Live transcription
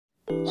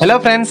Hello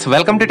friends,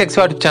 welcome to tax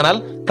YouTube channel.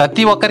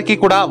 ప్రతి ఒక్కరికి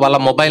కూడా వాళ్ళ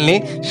మొబైల్ని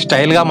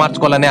స్టైల్గా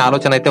మార్చుకోవాలనే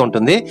ఆలోచన అయితే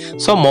ఉంటుంది.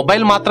 సో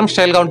మొబైల్ మాత్రం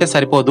స్టైల్గా ఉంటే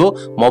సరిపోదు,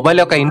 మొబైల్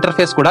యొక్క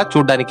ఇంటర్ఫేస్ కూడా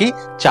చూడడానికి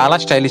చాలా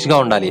స్టైలిష్గా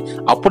ఉండాలి.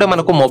 అప్పుడే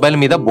మనకు మొబైల్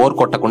మీద బోర్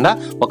కొట్టకుండా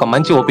ఒక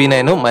మంచి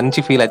ఒపీనియన్,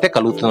 మంచి ఫీల్ అయితే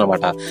కలుగుతుంది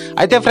అనమాట.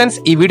 అయితే ఫ్రెండ్స్,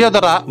 ఈ వీడియో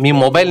ద్వారా మీ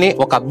మొబైల్ని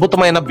ఒక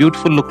అద్భుతమైన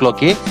బ్యూటిఫుల్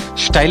లుక్లోకి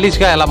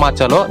స్టైలిష్గా ఎలా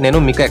మార్చాలో నేను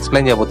మీకు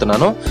ఎక్స్ప్లెయిన్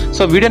చేయబోతున్నాను.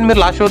 సో వీడియోని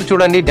మీరు లాస్ట్ వరకు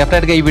చూడండి,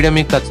 డెఫినెట్గా ఈ వీడియో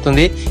మీకు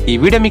నచ్చుతుంది. ఈ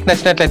వీడియో మీకు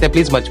నచ్చినట్లయితే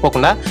ప్లీజ్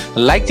మర్చిపోకుండా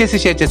లైక్ చేసి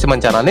షేర్ చేసి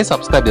మన ఛానల్ని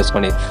సబ్స్క్రైబ్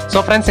చేసుకోండి. సో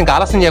ఫ్రెండ్స్, ఇంకా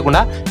ఆలస్యం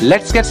చేయకుండా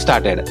let's get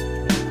started.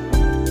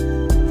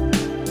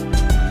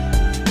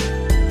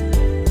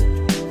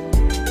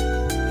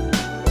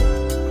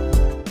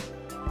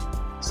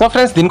 So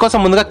friends, దీనికోసం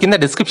ముందుగా కింద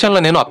డిస్క్రిప్షన్ లో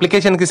నేను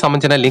అప్లికేషన్ కి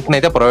సంబంధించిన లింక్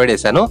అయితే ప్రొవైడ్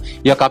చేశాను.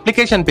 ఈ యొక్క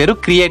అప్లికేషన్ పేరు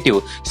క్రియేటివ్.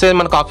 సో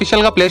మనకు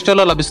అఫీషియల్ గా ప్లే స్టోర్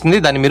లో లభిస్తుంది.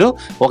 దాన్ని మీరు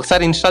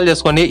ఒకసారి ఇన్స్టాల్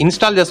చేసుకోండి.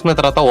 ఇన్స్టాల్ చేసుకున్న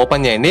తర్వాత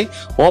ఓపెన్ చేయండి.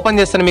 ఓపెన్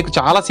చేస్తే మీకు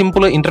చాలా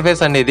సింపుల్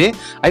ఇంటర్ఫేస్ అనేది.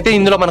 అయితే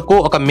ఇందులో మనకు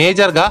ఒక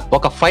మేజర్ గా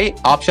ఒక 5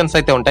 ఆప్షన్స్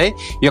అయితే ఉంటాయి.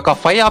 ఈ యొక్క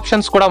 5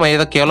 ఆప్షన్స్ కూడా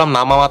ఏదో కేవలం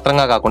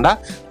నామమాత్రంగా కాకుండా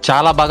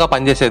చాలా బాగా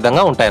పనిచేసే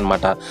విధంగా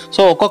ఉంటాయన్నమాట.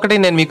 సో ఒక్కొక్కటి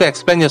నేను మీకు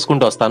ఎక్స్ప్లెయిన్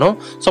చేసుకుంటూ వస్తాను.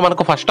 సో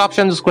మనకు ఫస్ట్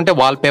ఆప్షన్ చూసుకుంటే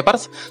వాల్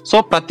పేపర్స్. సో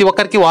ప్రతి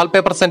ఒక్కరికి వాల్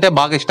పేపర్స్ అంటే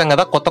బాగా ఇష్టం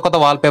కదా. కొత్త కొత్త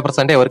వాల్ పేపర్స్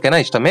అంటే ఎవరికైనా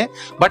ఇష్టమే.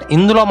 బట్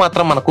ఇందులో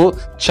మాత్రం మనకు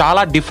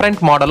చాలా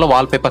డిఫరెంట్ మోడల్లో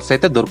వాల్ పేపర్స్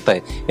అయితే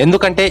దొరుకుతాయి.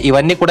 ఎందుకంటే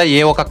ఇవన్నీ కూడా ఏ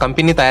ఒక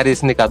కంపెనీ తయారు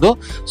చేసింది కాదు.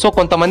 సో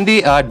కొంతమంది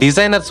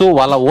డిజైనర్స్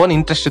వాళ్ళ ఓన్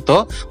ఇంట్రెస్ట్ తో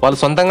వాళ్ళు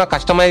సొంతంగా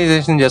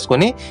కస్టమైజేషన్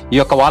చేసుకొని ఈ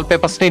యొక్క వాల్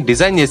పేపర్స్ ని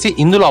డిజైన్ చేసి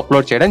ఇందులో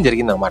అప్లోడ్ చేయడం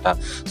జరిగింది అనమాట.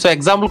 సో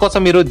ఎగ్జాంపుల్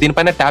కోసం మీరు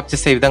దీనిపైన ట్యాప్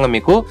చేసే విధంగా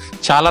మీకు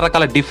చాలా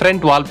రకాల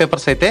డిఫరెంట్ వాల్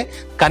పేపర్స్ అయితే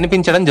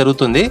కనిపించడం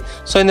జరుగుతుంది.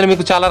 సో ఇందులో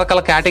మీకు చాలా రకాల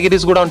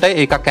కేటగిరీస్ కూడా ఉంటాయి.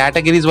 ఇక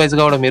కేటగిరీస్ వైజ్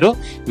గా కూడా మీరు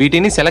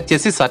వీటిని సెలెక్ట్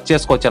చేసి సెర్చ్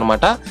చేసుకోవచ్చు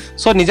అనమాట.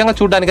 సో నిజంగా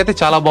చూడడానికి అయితే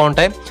చాలా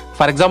బాగుంటాయి.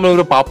 ఫర్ ఎగ్జాంపుల్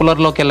మీరు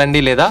పాపులర్లోకి వెళ్ళండి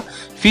లేదా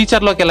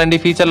ఫీచర్లోకి వెళ్ళండి.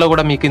 ఫీచర్లో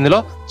కూడా మీకు ఇందులో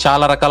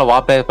చాలా రకాల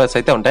వాల్ పేపర్స్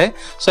అయితే ఉంటాయి.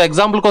 సో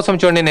ఎగ్జాంపుల్ కోసం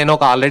చూడండి, నేను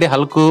ఒక ఆల్రెడీ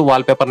హల్క్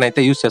వాల్ పేపర్ని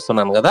అయితే యూస్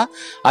చేస్తున్నాను కదా,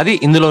 అది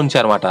ఇందులో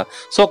ఉంచారన్నమాట.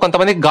 సో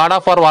కొంతమంది God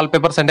of war wall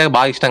papers అంటే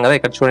బాగా ఇష్టం కదా.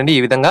 ఇక్కడ చూడండి,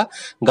 ఈ విధంగా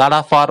God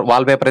of war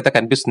wall paper అయితే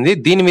కనిపిస్తుంది.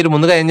 దీన్ని మీరు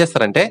ముందుగా ఏం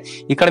చేస్తారంటే,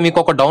 ఇక్కడ మీకు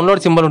ఒక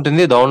డౌన్లోడ్ సింబల్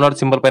ఉంటుంది. డౌన్లోడ్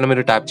సింబల్ పైన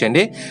మీరు ట్యాప్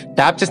చేయండి.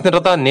 ట్యాప్ చేసిన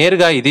తర్వాత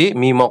నేరుగా ఇది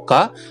మీ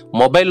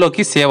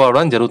మొబైల్లోకి సేవ్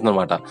అవ్వడం జరుగుతుంది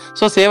అనమాట.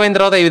 సో సేవ్ అయిన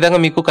తర్వాత ఈ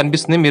విధంగా మీకు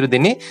కనిపిస్తుంది. మీరు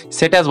దీన్ని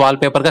సెట్ యాజ్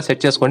వాల్ పేపర్ గా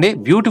సెట్ చేసుకోండి.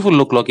 బ్యూటిఫుల్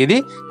లుక్ లోకి ఇది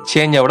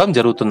చేంజ్ అవ్వడం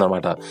జరుగుతుంది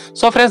అనమాట.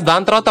 సో ఫ్రెండ్స్,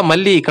 దాని తర్వాత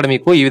మళ్ళీ ఇక్కడ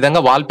మీకు ఈ విధంగా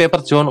వాల్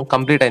పేపర్ జోన్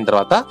కంప్లీట్ అయిన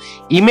తర్వాత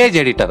ఇమేజ్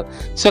ఎడిటర్.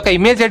 సో ఒక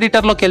ఇమేజ్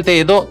ఎడిటర్ లోకి వెళ్తే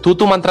ఏదో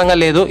తూతు మంత్రంగా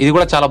లేదు, ఇది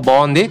కూడా చాలా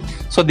బాగుంది.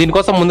 సో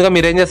దీనికోసం ముందుగా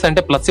మీరు ఏం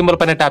చేస్తారంటే ప్లస్ సింబల్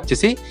పైన ట్యాప్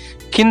చేసి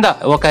కింద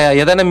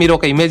ఏదైనా మీరు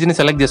ఒక ఇమేజ్ ని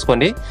సెలెక్ట్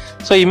చేసుకోండి.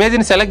 సో ఇమేజ్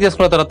ని సెలెక్ట్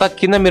చేసుకున్న తర్వాత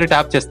కింద మీరు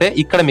ట్యాప్ చేస్తే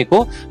ఇక్కడ మీకు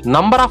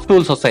నంబర్ ఆఫ్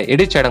టూల్స్ వస్తాయి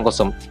ఎడిట్ చేయడం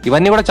కోసం.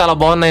 ఇవన్నీ కూడా చాలా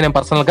బాగున్నాయి. నేను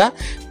పర్సనల్ గా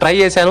ట్రై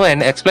చేశాను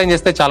అండ్ ఎక్స్ప్లెయిన్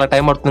చేస్తే చాలా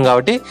టైం పడుతుంది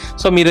కాబట్టి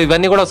సో మీరు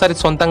ఇవన్నీ కూడా ఒకసారి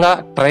సొంతంగా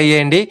ట్రై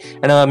చేయండి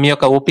అండ్ మీ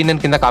యొక్క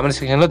ఒపీనియన్ కింద కామెంట్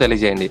సెక్షన్ లో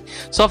తెలియజేయండి.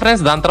 సో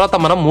ఫ్రెండ్స్, దాని తర్వాత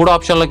మనం 3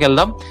 ఆప్షన్లోకి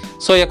వెళ్దాం.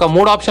 సో ఈ యొక్క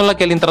 3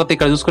 ఆప్షన్లోకి వెళ్ళిన తర్వాత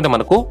ఇక్కడ చూసుకుంటే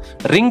మనకు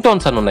రింగ్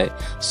టోన్స్ అని ఉన్నాయి.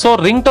 సో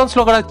రింగ్ టోన్స్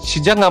లో కూడా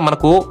నిజంగా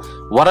మనకు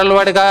వరల్డ్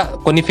వైడ్ గా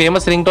కొన్ని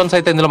ఫేమస్ రింగ్ టోన్స్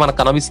అయితే ఇందులో మనకు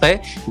కనిపిస్తాయి.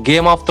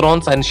 Game of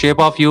Thrones and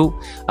shape of you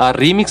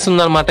remix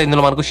ఉందన్నమాట.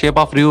 ఇందులో మనకు షేప్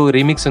ఆఫ్ యూ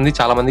రీమిక్స్ ఉంది.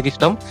 చాలా మందికి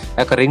ఇష్టం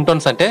యొక్క రింగ్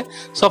టోన్స్ అంటే.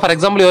 సో ఫర్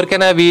ఎగ్జాంపుల్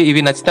ఎవరికైనా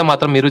ఇవి నచ్చితే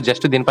మాత్రం మీరు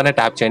జస్ట్ దీనిపైన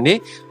ట్యాప్ చేయండి.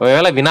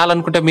 ఒకవేళ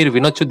వినాలనుకుంటే మీరు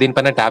వినొచ్చు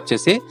దీనిపైన ట్యాప్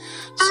చేసి.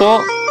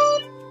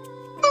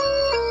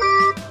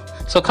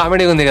 సో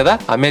కామెడీ ఉంది కదా,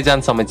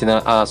 అమెజాన్ సంబంధించిన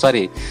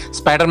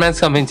స్పైడర్ మ్యాన్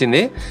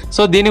సంబంధించింది.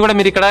 సో దీన్ని కూడా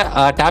మీరు ఇక్కడ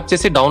ట్యాప్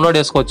చేసి డౌన్లోడ్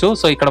చేసుకోవచ్చు.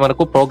 సో ఇక్కడ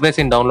మనకు ప్రోగ్రెస్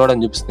ఇన్ డౌన్లోడ్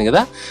అని చూపిస్తుంది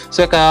కదా. సో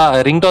ఇక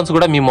రింగ్ టోన్స్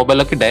కూడా మీ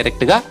మొబైల్లోకి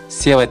డైరెక్ట్ గా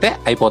సేవ్ అయితే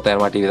అయిపోతాయి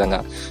అనమాట ఈ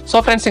విధంగా.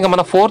 సో ఫ్రెండ్స్, ఇంకా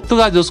మన 4th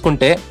గా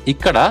చూసుకుంటే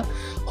ఇక్కడ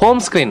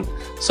హోమ్ స్క్రీన్.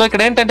 సో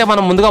ఇక్కడ ఏంటంటే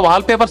మనం ముందుగా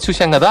వాల్ పేపర్స్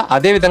చూసాం కదా,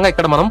 అదే విధంగా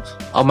ఇక్కడ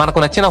మనకు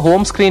నచ్చిన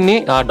హోమ్ స్క్రీన్ ని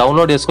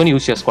డౌన్లోడ్ చేసుకొని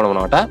యూజ్ చేసుకోవడం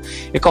అనమాట.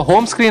 ఇక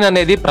హోమ్ స్క్రీన్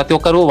అనేది ప్రతి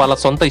ఒక్కరు వాళ్ళ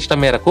సొంత ఇష్టం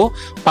మేరకు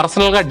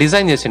పర్సనల్ గా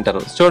డిజైన్ చేసి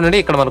ఉంటారు. చూడండి,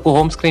 ఇక్కడ మనకు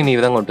హోమ్ స్క్రీన్ ఈ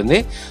విధంగా ఉంటుంది.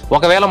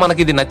 ఒకవేళ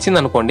మనకి ఇది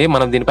నచ్చింది అనుకోండి,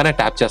 మనం దీనిపైన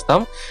ట్యాప్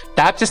చేస్తాం.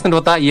 ట్యాప్ చేసిన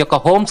తర్వాత ఈ యొక్క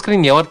హోమ్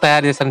స్క్రీన్ ఎవరు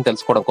తయారు చేశారని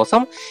తెలుసుకోవడం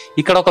కోసం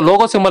ఇక్కడ ఒక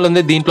లోగో సింబల్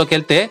ఉంది. దీంట్లోకి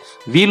వెళ్తే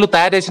వీళ్ళు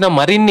తయారు చేసిన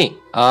మరిన్ని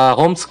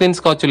హోమ్ స్క్రీన్స్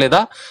కావచ్చు లేదా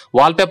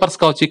వాల్ పేపర్స్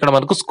కావచ్చు ఇక్కడ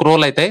మనకు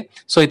స్క్రోల్ అవుతాయి.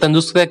 సో ఇతను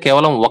చూస్తే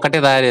కేవలం ఒకటే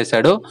తయారు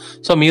చేశాడు.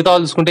 సో మిగతా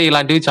వాళ్ళు చూసుకుంటే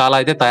ఇలాంటివి చాలా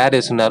అయితే తయారు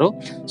చేస్తున్నారు.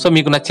 సో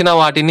మీకు నచ్చిన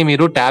వాటిని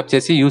మీరు ట్యాప్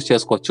చేసి యూజ్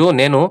చేసుకోవచ్చు.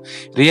 నేను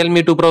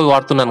రియల్మీ 2 Pro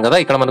వాడుతున్నాను కదా,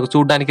 ఇక్కడ మనకు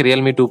చూడడానికి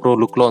రియల్మీ 2 Pro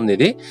లుక్ లో ఉంది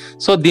ఇది.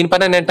 సో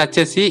దీనిపైన నేను టచ్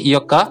చేసి ఈ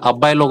యొక్క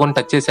అబ్బాయి లోగోని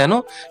టచ్ చేశాను.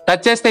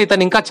 టచ్ చేస్తే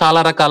ఇతను ఇంకా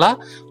చాలా రకాల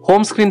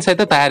హోమ్ స్క్రీన్స్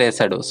అయితే తయారు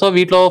చేశాడు. సో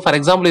వీటిలో ఫర్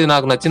ఎగ్జాంపుల్ ఇది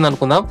నాకు నచ్చింది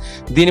అనుకుందాం.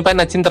 దీనిపైన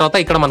నచ్చిన తర్వాత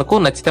ఇక్కడ మనకు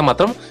నచ్చితే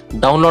మాత్రం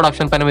డౌన్లోడ్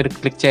ఆప్షన్ పైన మీరు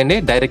క్లిక్ చేయండి.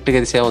 డైరెక్ట్ గా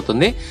ఇది సేవ్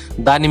అవుతుంది.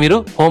 దాన్ని మీరు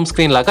హోమ్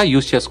స్క్రీన్ లాగా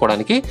యూజ్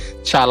చేసుకోవడానికి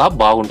చాలా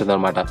బాగుంటుంది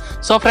అనమాట.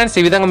 సో ఫ్రెండ్స్,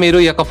 ఈ విధంగా మీరు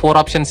ఈ యొక్క 4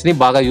 ఆప్షన్స్ ని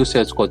బాగా యూజ్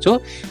చేసుకోవచ్చు.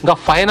 ఇంకా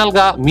ఫైనల్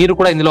గా మీరు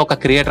కూడా ఇందులో ఒక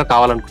క్రియేటర్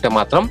కావాలనుకుంటే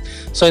మాత్రం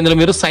సో ఇందులో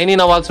మీరు సైన్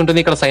ఇన్ అవ్వాల్సి ఉంటుంది.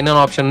 ఇక్కడ సైన్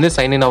ఇన్ ఆప్షన్ ఉంది,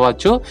 సైన్ ఇన్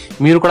అవ్వచ్చు.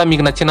 మీరు కూడా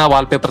మీకు నచ్చిన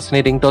వాల్ పేపర్స్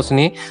ని రింగ్ టోన్స్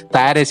ని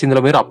తయారు చేసి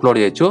ఇందులో మీరు అప్లోడ్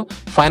చేయొచ్చు.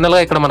 ఫైనల్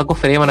గా ఇక్కడ మనకు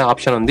ఫ్రేమ్ అనే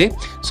ఆప్షన్ ఉంది.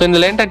 సో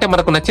ఇందులో ఏంటంటే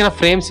మనకు నచ్చిన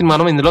ఫ్రేమ్స్ ని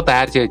మనం ఇందులో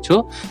తయారు చేయొచ్చు.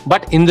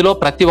 బట్ ఇందులో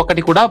ప్రతి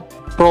ఒక్కటి కూడా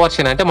ప్రో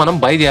వర్షన్ అంటే మనం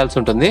బై చేయాల్సి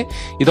ఉంటుంది.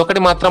 ఇదొకటి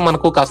మాత్రం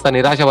మనకు కాస్త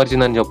నిరాశ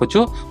వచ్చిందని చెప్పొచ్చు.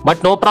 బట్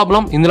నో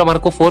ప్రాబ్లం, ఇందులో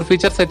మనకు 4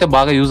 ఫీచర్స్ అయితే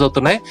బాగా యూజ్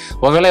అవుతున్నాయి.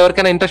 ఒకవేళ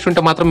ఎవరికైనా ఇంట్రెస్ట్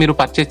ఉంటే మాత్రం మీరు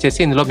పర్చేస్ చేసి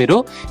ఇందులో మీరు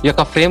ఈ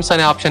యొక్క ఫ్రేమ్స్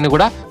అనే ఆప్షన్ ని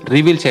కూడా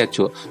రివీల్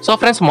చేయొచ్చు. సో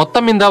ఫ్రెండ్స్,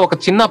 మొత్తం మీద ఒక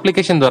చిన్న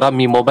అప్లికేషన్ ద్వారా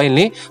మీ మొబైల్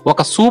ని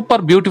ఒక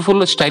సూపర్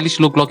బ్యూటిఫుల్ స్టైలిష్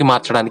లుక్ లోకి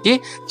మార్చడానికి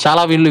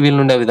చాలా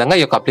వీలుండే విధంగా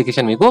ఈ యొక్క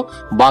అప్లికేషన్ మీకు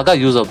బాగా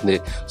యూజ్ అవుతుంది.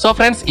 సో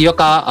ఫ్రెండ్స్, ఈ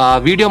యొక్క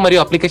వీడియో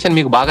మరియు అప్లికేషన్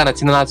మీకు బాగా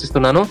నచ్చిందని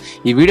ఆశిస్తున్నాను.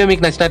 ఈ వీడియో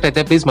మీకు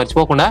నచ్చినట్లయితే ప్లీజ్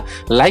మర్చిపోకుండా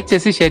లైక్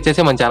చేసి షేర్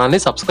చేసి మన ఛానల్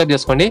ని సబ్స్క్రైబ్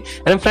చేసుకోండి.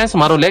 అండ్ ఫ్రెండ్స్,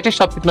 మరో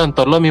లేటెస్ట్ టాపిక్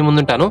త్వరలో మీ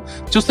ముందుంటాను.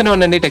 చూస్తూనే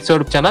ఉండండి tax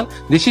YouTube channel.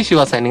 This is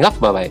Shiva signing off.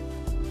 By by.